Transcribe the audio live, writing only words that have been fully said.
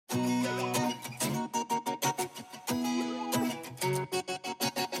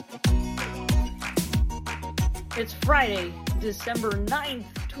It's Friday, December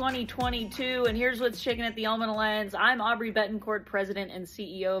 9th, 2022, and here's what's shaking at the Almond Alliance. I'm Aubrey Betancourt, President and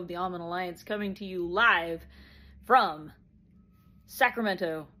CEO of the Almond Alliance, coming to you live from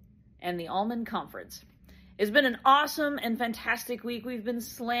Sacramento and the Almond Conference. It's been an awesome and fantastic week. We've been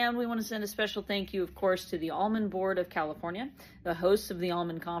slammed. We want to send a special thank you, of course, to the Almond Board of California, the hosts of the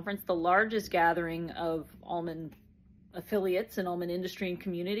Almond Conference, the largest gathering of almond affiliates and almond industry and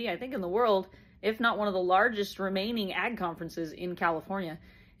community, I think, in the world, if not one of the largest remaining ag conferences in California.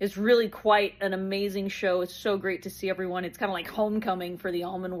 It's really quite an amazing show. It's so great to see everyone. It's kind of like homecoming for the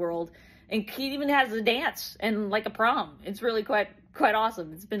almond world. And Keith even has a dance and like a prom. It's really quite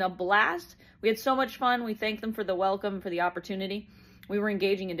awesome. It's been a blast. We had so much fun. We thank them for the welcome, for the opportunity. We were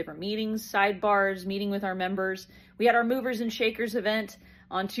engaging in different meetings, sidebars, meeting with our members. We had our Movers and Shakers event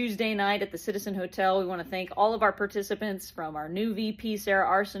on Tuesday night at the Citizen Hotel. We want to thank all of our participants, from our new VP, Sarah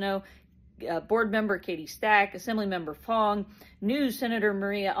Arsenault, Board Member Katie Stack, Assembly Member Fong, new Senator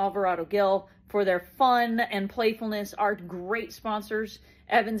Maria Alvarado Gil, for their fun and playfulness. Our great sponsors,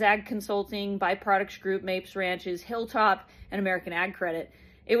 Evans Ag Consulting, Byproducts Group, Mapes Ranches, Hilltop, and American Ag Credit.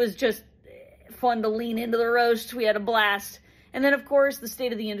 It was just fun to lean into the roast. We had a blast. And then, of course, the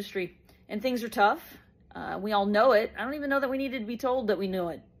state of the industry. And things are tough. We all know it. I don't even know that we needed to be told that we knew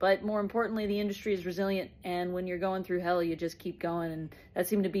it. But more importantly, the industry is resilient. And when you're going through hell, you just keep going. And that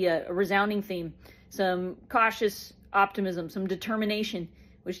seemed to be a resounding theme. Some cautious optimism, some determination,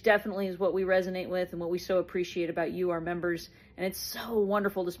 which definitely is what we resonate with and what we so appreciate about you, our members. And it's so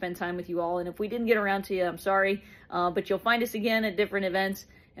wonderful to spend time with you all. And if we didn't get around to you, I'm sorry. But you'll find us again at different events.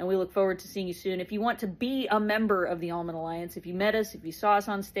 And we look forward to seeing you soon. If you want to be a member of the Almond Alliance, if you met us, if you saw us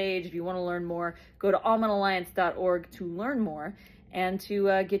on stage, if you want to learn more, go to almondalliance.org to learn more and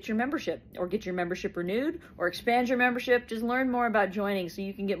to get your membership, or get your membership renewed, or expand your membership. Just learn more about joining so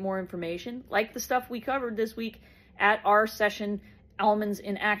you can get more information, like the stuff we covered this week at our session, Almonds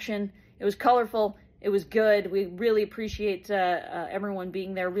in Action. It was colorful. It was good. We really appreciate everyone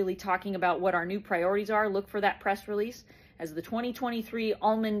being there, really talking about what our new priorities are. Look for that press release as the 2023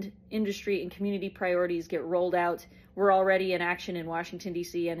 almond industry and community priorities get rolled out. We're already in action in Washington,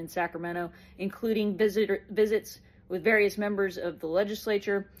 D.C. and in Sacramento, including visits with various members of the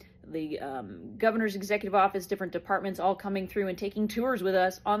legislature, the governor's executive office, different departments, all coming through and taking tours with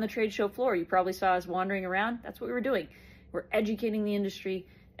us on the trade show floor. You probably saw us wandering around. That's what we were doing. We're educating the industry,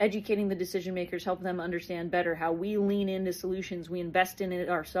 educating the decision makers, helping them understand better how we lean into solutions, we invest in it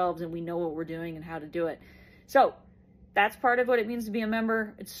ourselves, and we know what we're doing and how to do it. So that's part of what it means to be a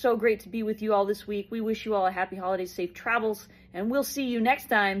member. It's so great to be with you all this week. We wish you all a happy holidays, safe travels, and we'll see you next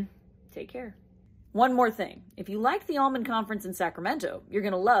time. Take care. One more thing. If you like the Almond Conference in Sacramento, you're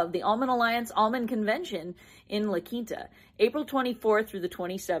going to love the Almond Alliance Almond Convention in La Quinta, April 24th through the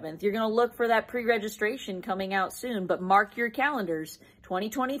 27th. You're going to look for that pre-registration coming out soon, but mark your calendars.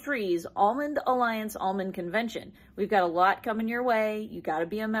 2023's Almond Alliance Almond Convention. We've got a lot coming your way. You got to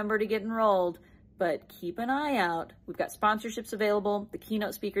be a member to get enrolled. But keep an eye out. We've got sponsorships available. The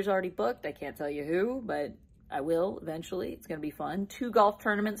keynote speaker's already booked. I can't tell you who, but I will eventually. It's going to be fun. 2 golf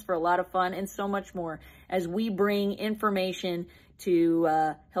tournaments for a lot of fun, and so much more as we bring information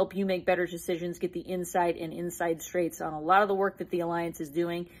to help you make better decisions, get the insight and inside straights on a lot of the work that the Alliance is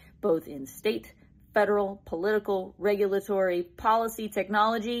doing, both in state, federal, political, regulatory, policy,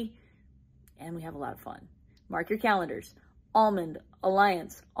 technology, and we have a lot of fun. Mark your calendars. Almond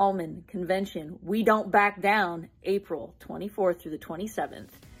Alliance Almond Convention. We don't back down. April 24th through the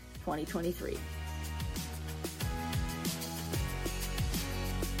 27th, 2023.